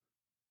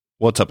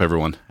What's up,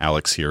 everyone?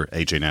 Alex here,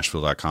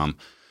 ajnashville.com.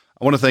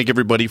 I want to thank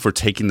everybody for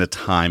taking the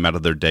time out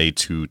of their day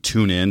to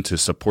tune in, to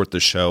support the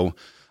show.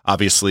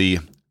 Obviously,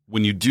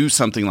 when you do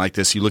something like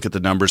this, you look at the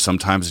numbers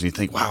sometimes and you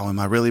think, wow, am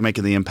I really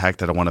making the impact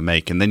that I want to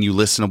make? And then you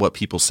listen to what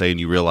people say and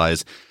you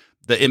realize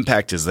the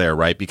impact is there,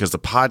 right? Because the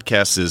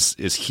podcast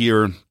is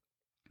here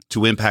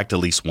to impact at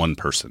least one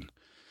person.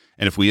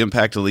 And if we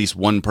impact at least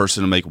one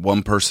person and make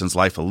one person's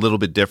life a little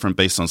bit different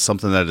based on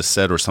something that is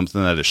said or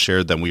something that is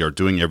shared, then we are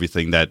doing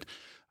everything that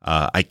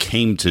I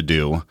came to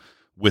do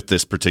with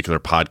this particular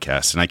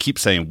podcast. And I keep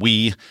saying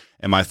we,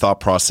 and my thought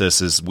process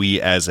is we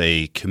as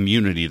a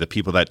community, the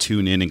people that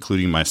tune in,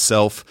 including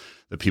myself,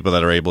 the people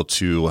that are able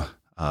to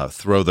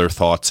throw their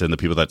thoughts in, the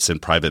people that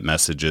send private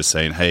messages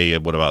saying, hey,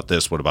 what about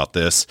this? What about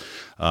this?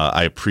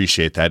 I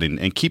appreciate that.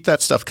 And keep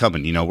that stuff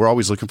coming. You know, we're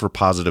always looking for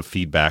positive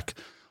feedback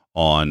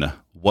on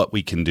what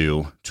we can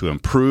do to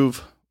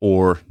improve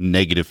or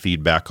negative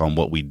feedback on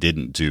what we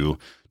didn't do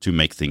to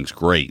make things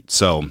great.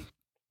 So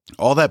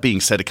all that being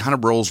said, it kind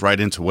of rolls right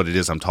into what it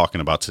is I'm talking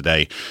about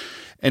today.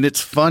 And it's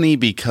funny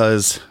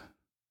because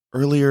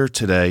earlier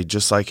today,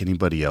 just like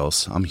anybody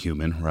else, I'm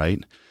human,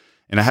 right?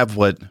 And I have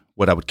what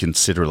I would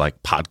consider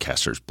like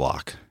podcaster's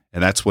block.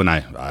 And that's when I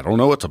don't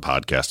know what to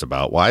podcast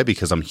about. Why?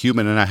 Because I'm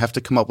human and I have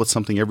to come up with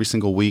something every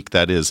single week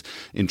that is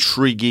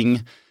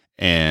intriguing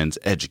and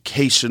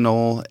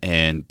educational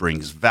and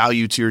brings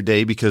value to your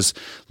day. Because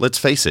let's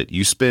face it,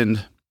 you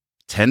spend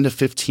 10 to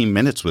 15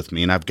 minutes with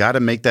me, and I've got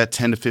to make that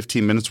 10 to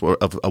 15 minutes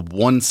of a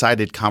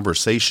one-sided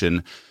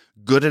conversation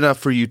good enough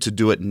for you to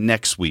do it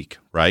next week,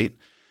 right?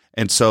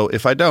 And so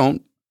if I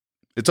don't,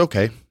 it's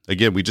okay.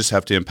 Again, we just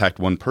have to impact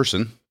one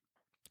person.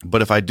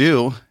 But if I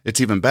do, it's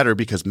even better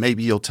because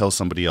maybe you'll tell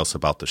somebody else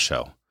about the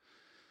show.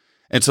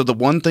 And so the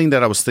one thing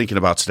that I was thinking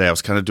about today, I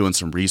was kind of doing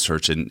some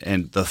research,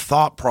 and the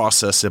thought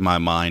process in my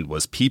mind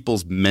was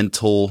people's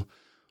mental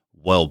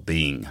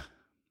well-being.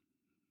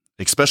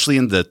 Especially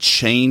in the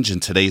change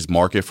in today's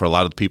market for a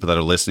lot of the people that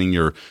are listening,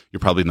 you're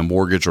probably in the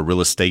mortgage or real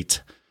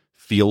estate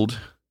field.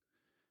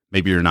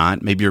 Maybe you're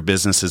not. Maybe your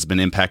business has been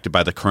impacted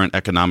by the current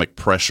economic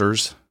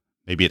pressures.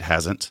 Maybe it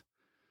hasn't.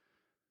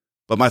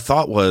 But my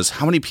thought was,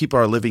 how many people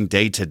are living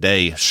day to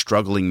day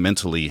struggling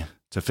mentally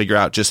to figure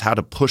out just how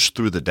to push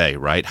through the day,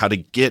 right? How to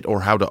get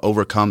or how to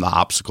overcome the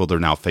obstacle they're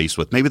now faced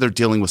with. Maybe they're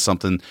dealing with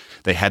something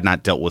they had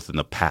not dealt with in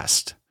the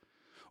past.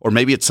 Or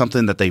maybe it's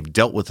something that they've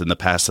dealt with in the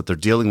past that they're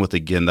dealing with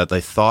again that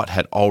they thought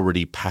had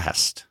already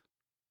passed.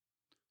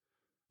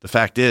 The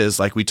fact is,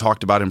 like we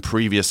talked about in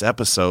previous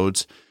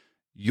episodes,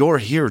 you're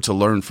here to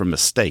learn from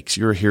mistakes.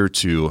 You're here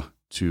to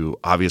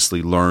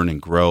obviously learn and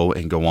grow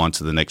and go on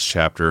to the next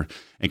chapter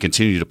and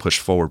continue to push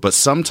forward. But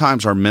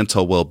sometimes our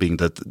mental well-being,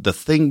 the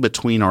thing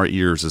between our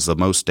ears, is the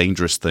most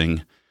dangerous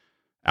thing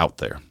out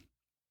there.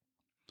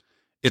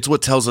 It's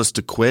what tells us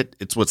to quit.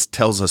 It's what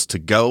tells us to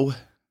go.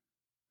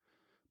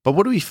 But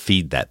what do we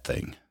feed that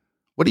thing?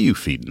 What are you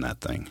feeding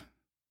that thing?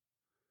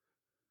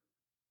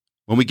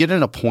 When we get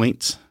in a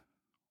point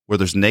where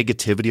there's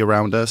negativity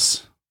around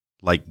us,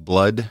 like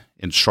blood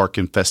in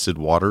shark-infested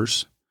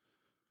waters,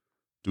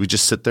 do we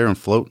just sit there and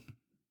float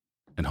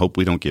and hope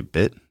we don't get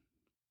bit?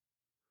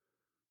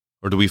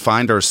 Or do we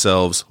find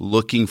ourselves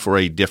looking for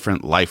a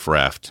different life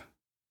raft,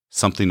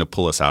 something to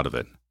pull us out of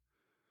it?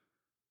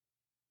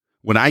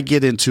 When I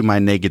get into my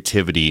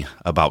negativity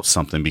about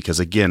something, because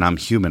again, I'm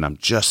human, I'm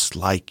just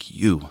like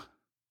you.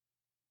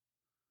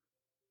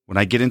 When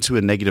I get into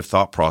a negative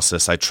thought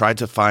process, I try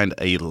to find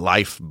a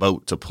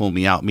lifeboat to pull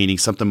me out, meaning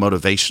something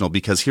motivational,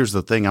 because here's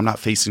the thing, I'm not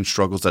facing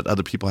struggles that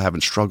other people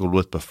haven't struggled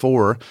with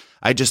before.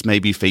 I just may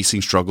be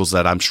facing struggles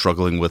that I'm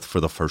struggling with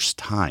for the first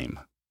time.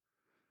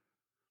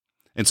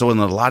 And so in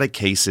a lot of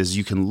cases,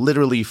 you can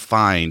literally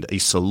find a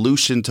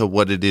solution to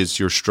what it is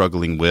you're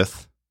struggling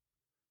with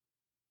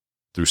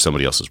through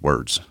somebody else's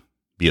words,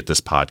 be it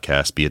this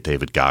podcast, be it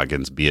David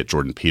Goggins, be it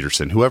Jordan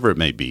Peterson, whoever it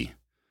may be.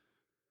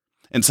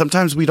 And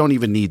sometimes we don't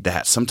even need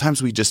that.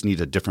 Sometimes we just need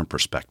a different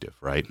perspective,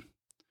 right?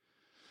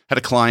 Had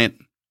a client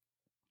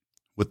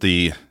with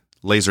the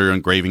laser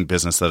engraving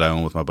business that I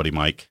own with my buddy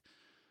Mike.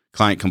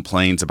 Client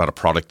complains about a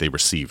product they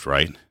received,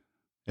 right?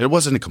 It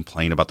wasn't a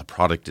complaint about the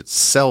product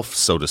itself,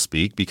 so to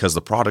speak, because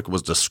the product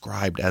was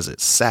described as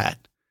it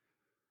sat.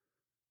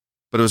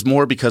 But it was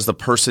more because the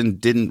person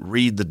didn't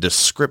read the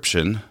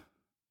description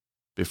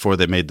before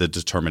they made the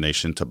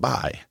determination to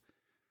buy.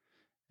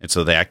 And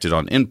so they acted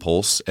on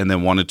impulse and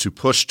then wanted to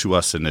push to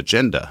us an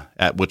agenda,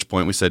 at which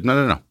point we said,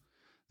 no.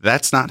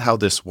 That's not how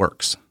this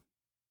works.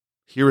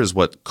 Here is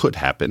what could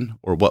happen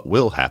or what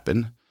will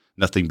happen,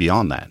 nothing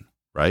beyond that,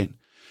 right?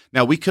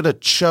 Now, we could have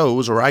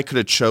chose, or I could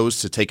have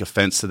chose to take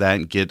offense to that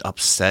and get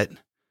upset.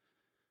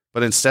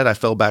 But instead, I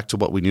fell back to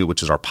what we knew,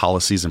 which is our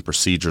policies and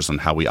procedures on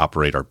how we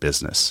operate our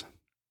business.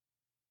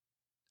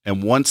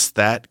 And once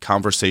that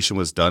conversation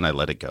was done, I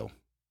let it go.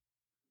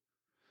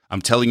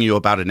 I'm telling you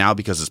about it now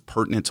because it's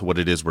pertinent to what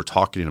it is we're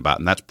talking about,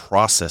 and that's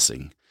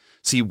processing.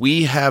 See,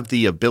 we have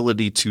the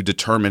ability to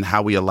determine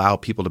how we allow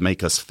people to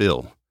make us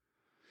feel.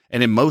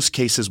 And in most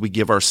cases, we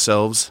give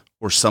ourselves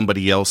or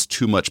somebody else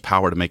too much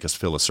power to make us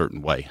feel a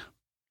certain way.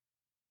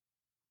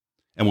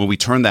 And when we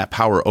turn that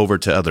power over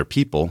to other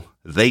people,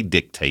 they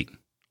dictate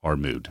our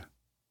mood.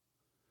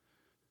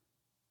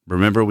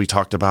 Remember we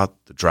talked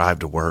about the drive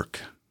to work.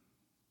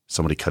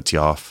 Somebody cuts you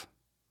off,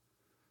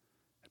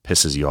 it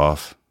pisses you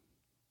off.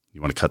 You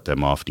want to cut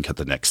them off, and you cut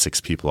the next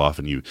 6 people off,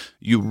 and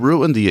you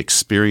ruin the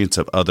experience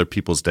of other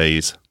people's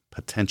days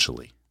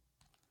potentially.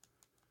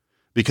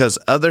 Because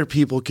other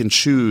people can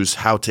choose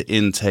how to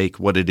intake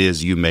what it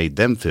is you made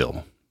them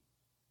feel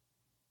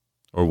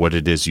or what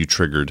it is you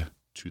triggered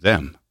to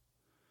them.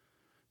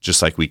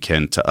 Just like we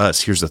can to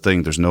us. Here's the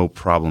thing, there's no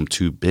problem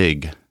too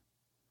big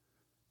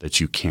that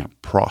you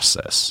can't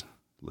process.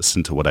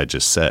 Listen to what I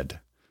just said.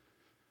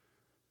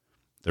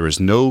 There is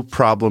no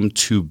problem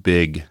too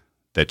big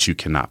that you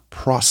cannot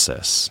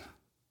process.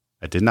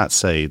 I did not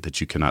say that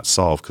you cannot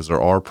solve, because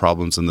there are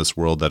problems in this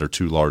world that are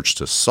too large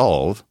to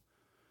solve,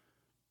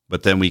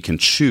 but then we can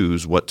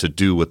choose what to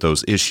do with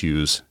those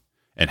issues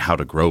and how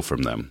to grow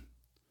from them,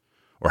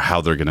 or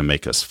how they're going to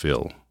make us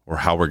feel, or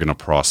how we're going to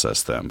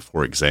process them.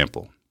 For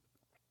example,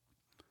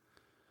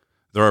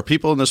 there are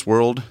people in this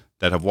world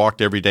that have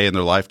walked every day in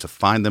their life to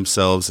find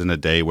themselves in a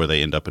day where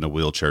they end up in a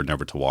wheelchair,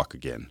 never to walk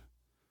again.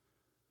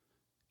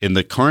 In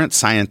the current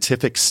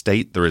scientific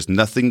state, there is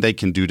nothing they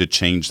can do to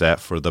change that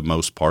for the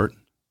most part.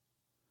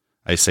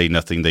 I say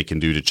nothing they can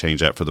do to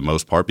change that for the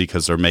most part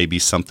because there may be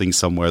something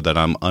somewhere that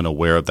I'm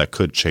unaware of that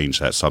could change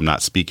that. So I'm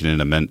not speaking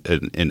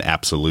in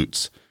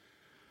absolutes.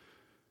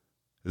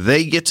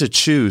 They get to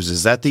choose,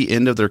 is that the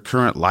end of their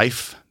current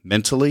life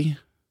mentally,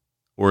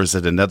 or is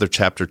it another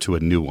chapter to a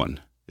new one?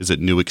 Is it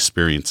new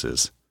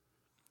experiences?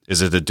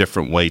 Is it a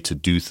different way to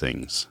do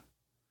things?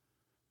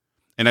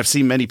 And I've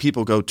seen many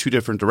people go 2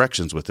 different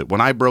directions with it.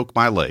 When I broke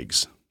my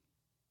legs,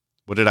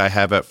 what did I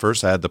have at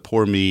first? I had the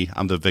poor me,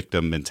 I'm the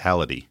victim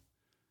mentality.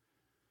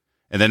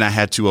 And then I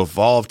had to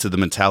evolve to the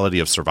mentality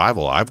of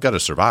survival. I've got to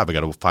survive. I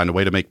got to find a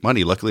way to make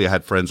money. Luckily, I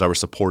had friends that were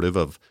supportive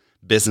of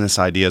business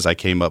ideas I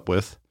came up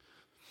with.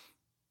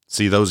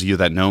 See, those of you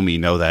that know me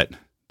know that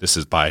this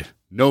is by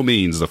no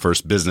means the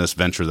first business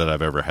venture that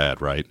I've ever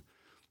had, right?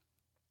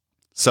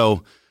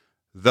 So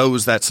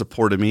those that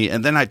supported me,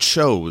 and then I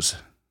chose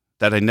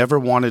that I never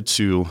wanted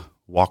to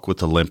walk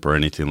with a limp or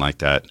anything like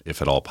that,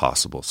 if at all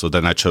possible. So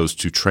then I chose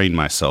to train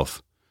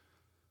myself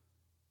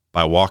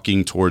by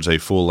walking towards a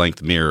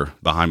full-length mirror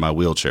behind my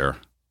wheelchair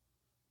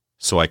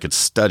so I could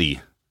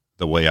study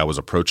the way I was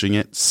approaching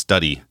it,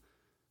 study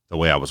the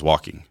way I was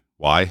walking.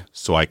 Why?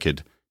 So I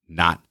could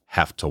not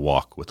have to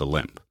walk with a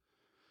limp.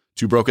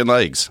 2 broken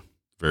legs,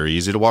 very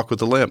easy to walk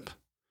with a limp.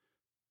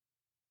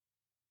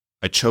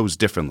 I chose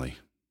differently.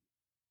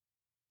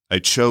 I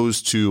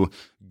chose to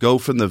go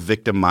from the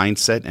victim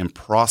mindset and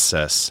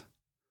process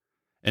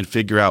and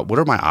figure out, what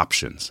are my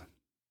options?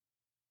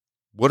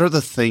 What are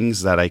the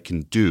things that I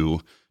can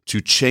do to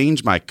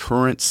change my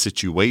current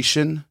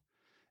situation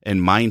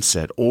and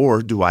mindset?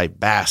 Or do I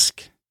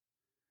bask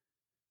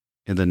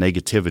in the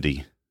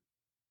negativity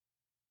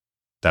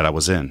that I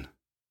was in?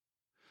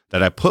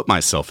 That I put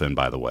myself in,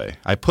 by the way.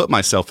 I put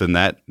myself in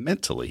that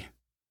mentally.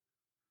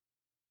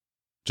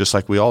 Just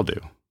like we all do.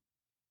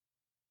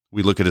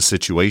 We look at a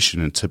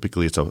situation and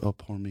typically it's, oh,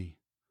 poor me.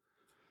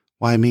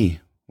 Why me?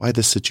 Why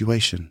this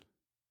situation?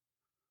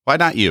 Why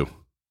not you?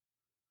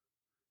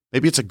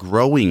 Maybe it's a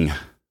growing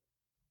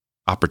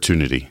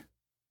opportunity.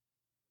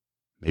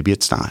 Maybe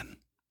it's not.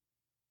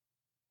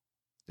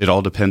 It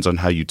all depends on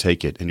how you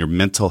take it, and your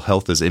mental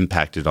health is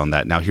impacted on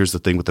that. Now, here's the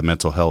thing with the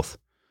mental health.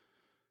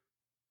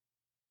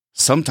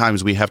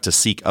 Sometimes we have to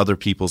seek other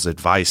people's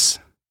advice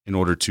in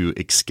order to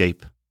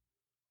escape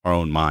our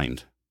own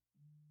mind.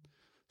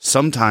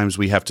 Sometimes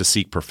we have to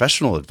seek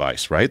professional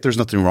advice, right? There's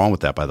nothing wrong with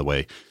that, by the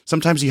way.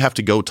 Sometimes you have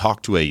to go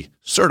talk to a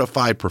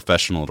certified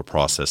professional to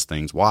process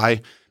things.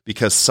 Why?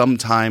 Because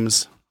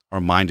sometimes our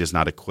mind is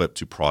not equipped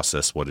to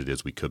process what it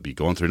is we could be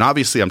going through. And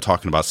obviously, I'm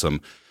talking about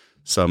some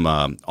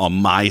on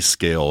my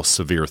scale,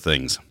 severe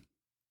things.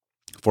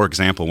 For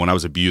example, when I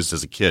was abused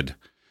as a kid,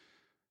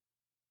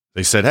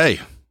 they said, hey,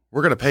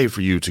 we're going to pay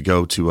for you to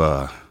go to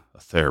a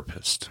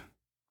therapist.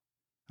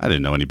 I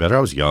didn't know any better.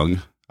 I was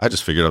young. I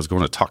just figured I was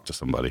going to talk to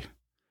somebody.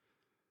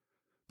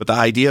 But the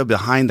idea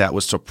behind that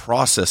was to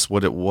process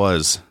what it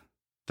was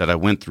that I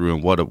went through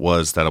and what it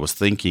was that I was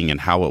thinking and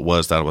how it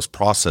was that I was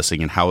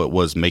processing and how it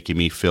was making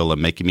me feel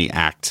and making me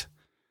act.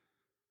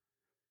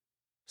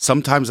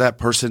 Sometimes that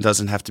person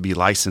doesn't have to be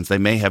licensed. They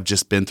may have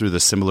just been through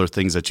the similar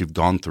things that you've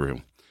gone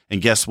through.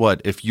 And guess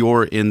what? If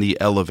you're in the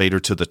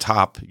elevator to the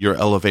top, your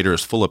elevator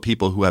is full of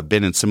people who have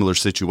been in similar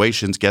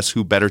situations. Guess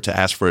who better to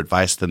ask for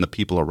advice than the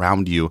people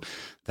around you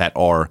that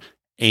are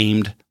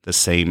aimed the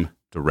same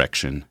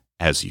direction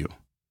as you?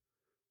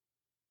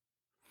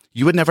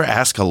 You would never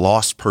ask a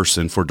lost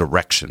person for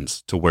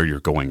directions to where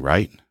you're going,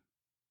 right?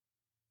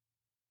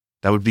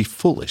 That would be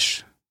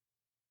foolish.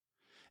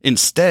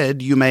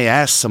 Instead, you may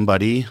ask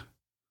somebody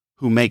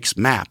who makes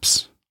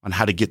maps on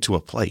how to get to a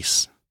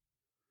place.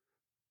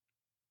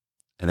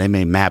 And they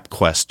may map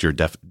quest your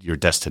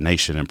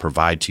destination and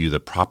provide to you the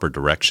proper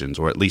directions,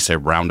 or at least a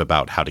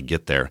roundabout how to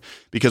get there.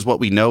 Because what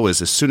we know is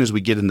as soon as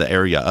we get in the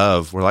area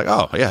of, we're like,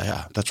 oh,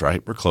 yeah, that's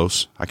right. We're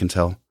close. I can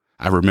tell.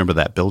 I remember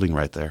that building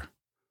right there.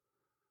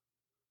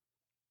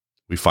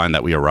 We find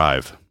that we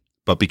arrive,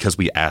 but because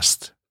we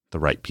asked the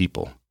right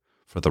people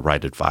for the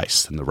right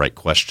advice and the right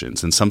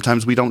questions. And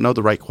sometimes we don't know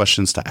the right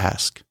questions to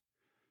ask.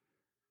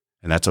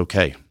 And that's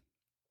okay.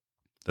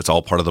 That's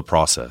all part of the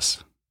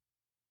process.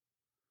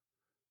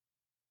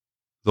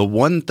 The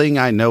one thing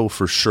I know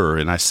for sure,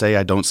 and I say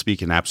I don't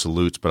speak in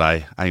absolutes, but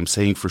I am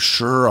saying for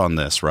sure on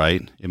this,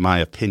 right? In my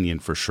opinion,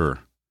 for sure.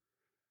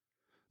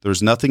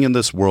 There's nothing in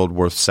this world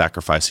worth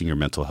sacrificing your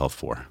mental health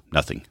for.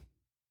 Nothing.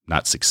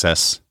 Not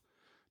success,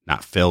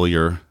 not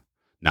failure,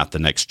 not the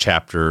next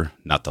chapter,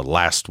 not the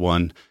last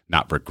one,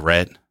 not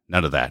regret,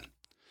 none of that.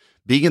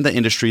 Being in the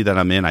industry that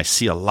I'm in, I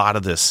see a lot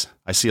of this.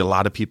 I see a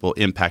lot of people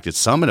impacted,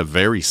 some in a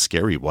very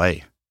scary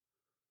way.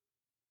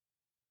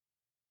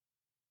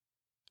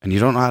 And you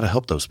don't know how to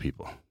help those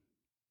people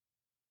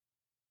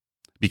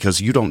because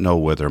you don't know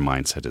where their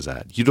mindset is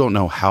at. You don't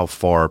know how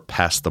far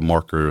past the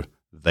marker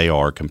they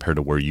are compared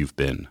to where you've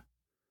been.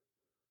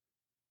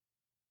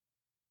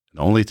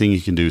 The only thing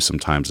you can do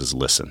sometimes is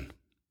listen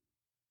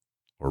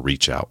or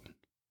reach out.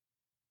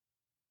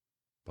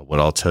 But what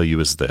I'll tell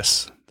you is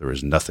this: there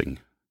is nothing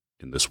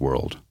in this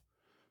world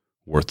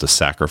worth the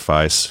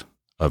sacrifice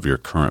of your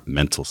current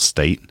mental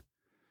state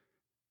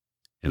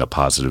in a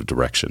positive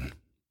direction.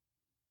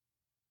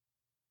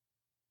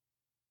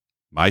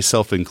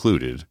 Myself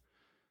included,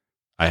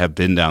 I have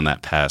been down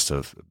that path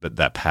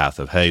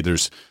of hey,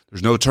 there's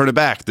no turning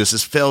back. This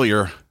is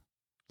failure.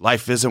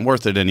 Life isn't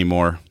worth it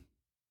anymore.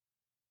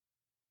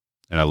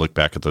 And I look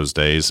back at those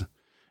days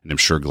and I'm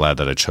sure glad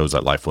that I chose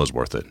that life was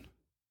worth it.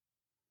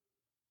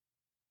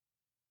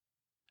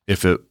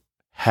 If it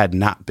had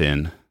not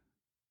been,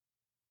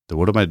 then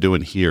what am I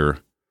doing here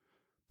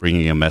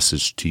bringing a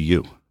message to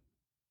you?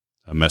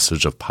 A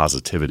message of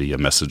positivity, a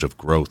message of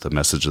growth, a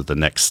message of the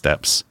next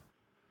steps.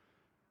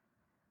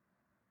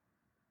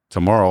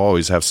 Tomorrow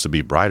always has to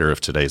be brighter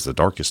if today's the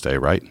darkest day,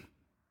 right?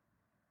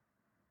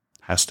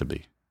 Has to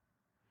be.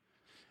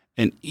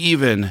 And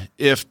even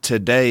if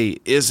today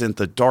isn't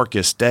the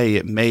darkest day,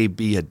 it may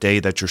be a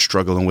day that you're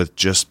struggling with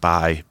just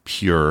by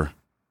pure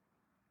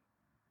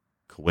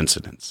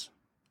coincidence.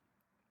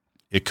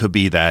 It could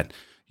be that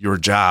your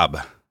job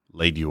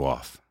laid you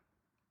off.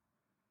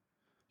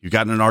 You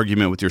got in an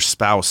argument with your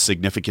spouse,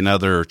 significant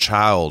other,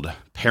 child,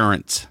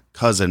 parent,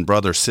 cousin,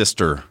 brother,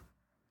 sister.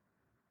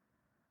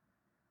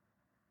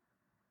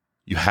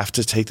 You have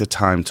to take the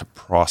time to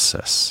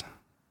process.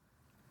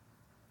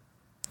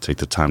 Take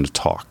the time to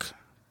talk.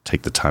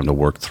 Take the time to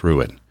work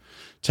through it.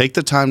 Take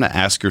the time to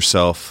ask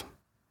yourself,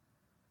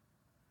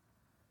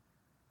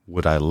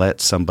 would I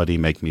let somebody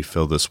make me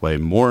feel this way?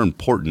 More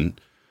important,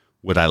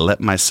 would I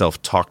let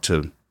myself talk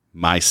to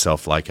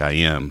myself like I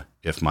am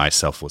if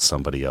myself was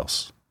somebody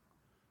else?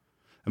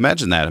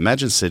 Imagine that.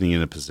 Imagine sitting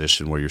in a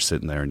position where you're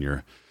sitting there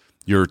and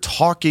you're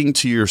talking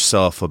to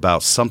yourself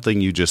about something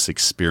you just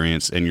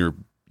experienced and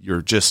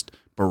you're just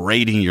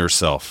berating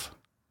yourself.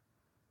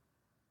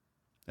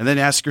 And then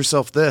ask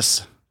yourself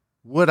this: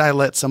 would I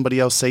let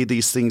somebody else say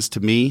these things to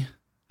me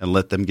and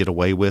let them get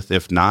away with?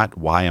 If not,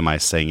 why am I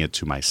saying it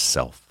to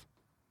myself?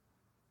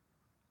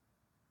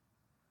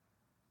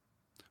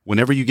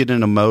 Whenever you get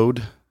in a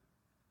mode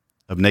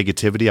of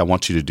negativity, I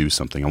want you to do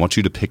something. I want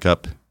you to pick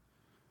up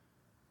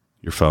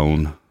your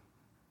phone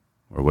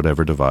or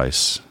whatever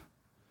device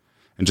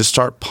and just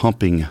start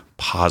pumping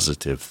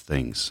positive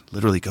things.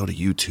 Literally go to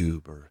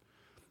YouTube or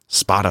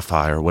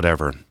Spotify or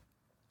whatever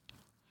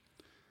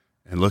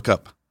and look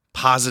up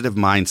positive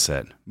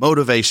mindset,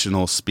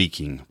 motivational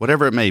speaking,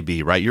 whatever it may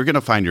be, right? You're going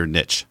to find your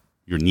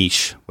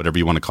niche, whatever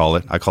you want to call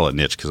it. I call it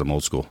niche because I'm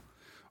old school,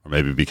 or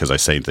maybe because I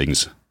say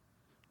things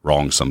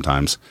wrong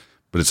sometimes,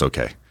 but it's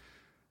okay.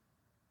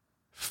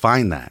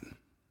 Find that.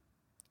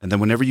 And then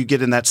whenever you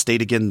get in that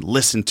state again,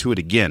 listen to it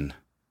again.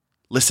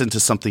 Listen to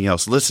something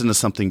else. Listen to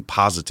something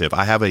positive.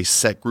 I have a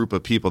set group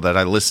of people that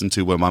I listen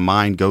to when my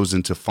mind goes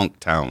into funk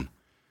town,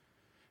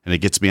 and it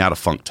gets me out of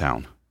funk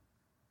town.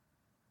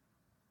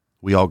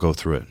 We all go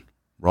through it.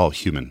 We're all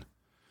human.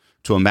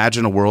 To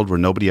imagine a world where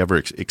nobody ever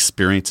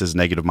experiences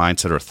negative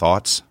mindset or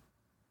thoughts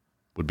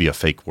would be a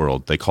fake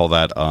world. They call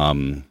that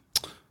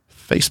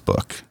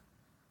Facebook.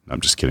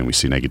 I'm just kidding. We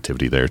see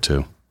negativity there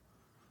too.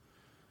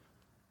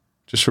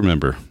 Just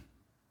remember,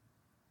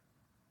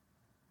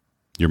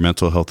 your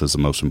mental health is the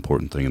most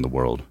important thing in the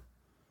world.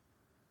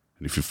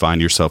 And if you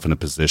find yourself in a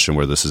position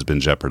where this has been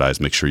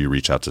jeopardized, make sure you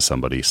reach out to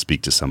somebody,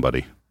 speak to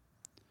somebody.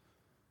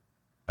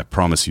 I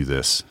promise you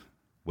this.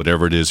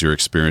 Whatever it is you're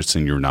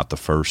experiencing, you're not the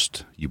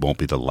first. You won't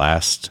be the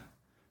last.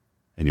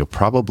 And you'll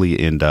probably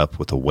end up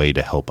with a way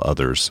to help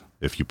others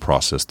if you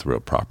process through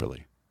it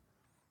properly.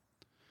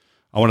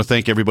 I want to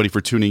thank everybody for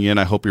tuning in.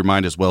 I hope your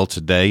mind is well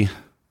today. You're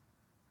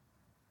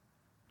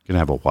going to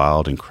have a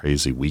wild and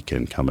crazy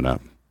weekend coming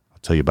up. I'll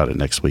tell you about it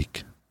next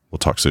week. We'll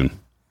talk soon.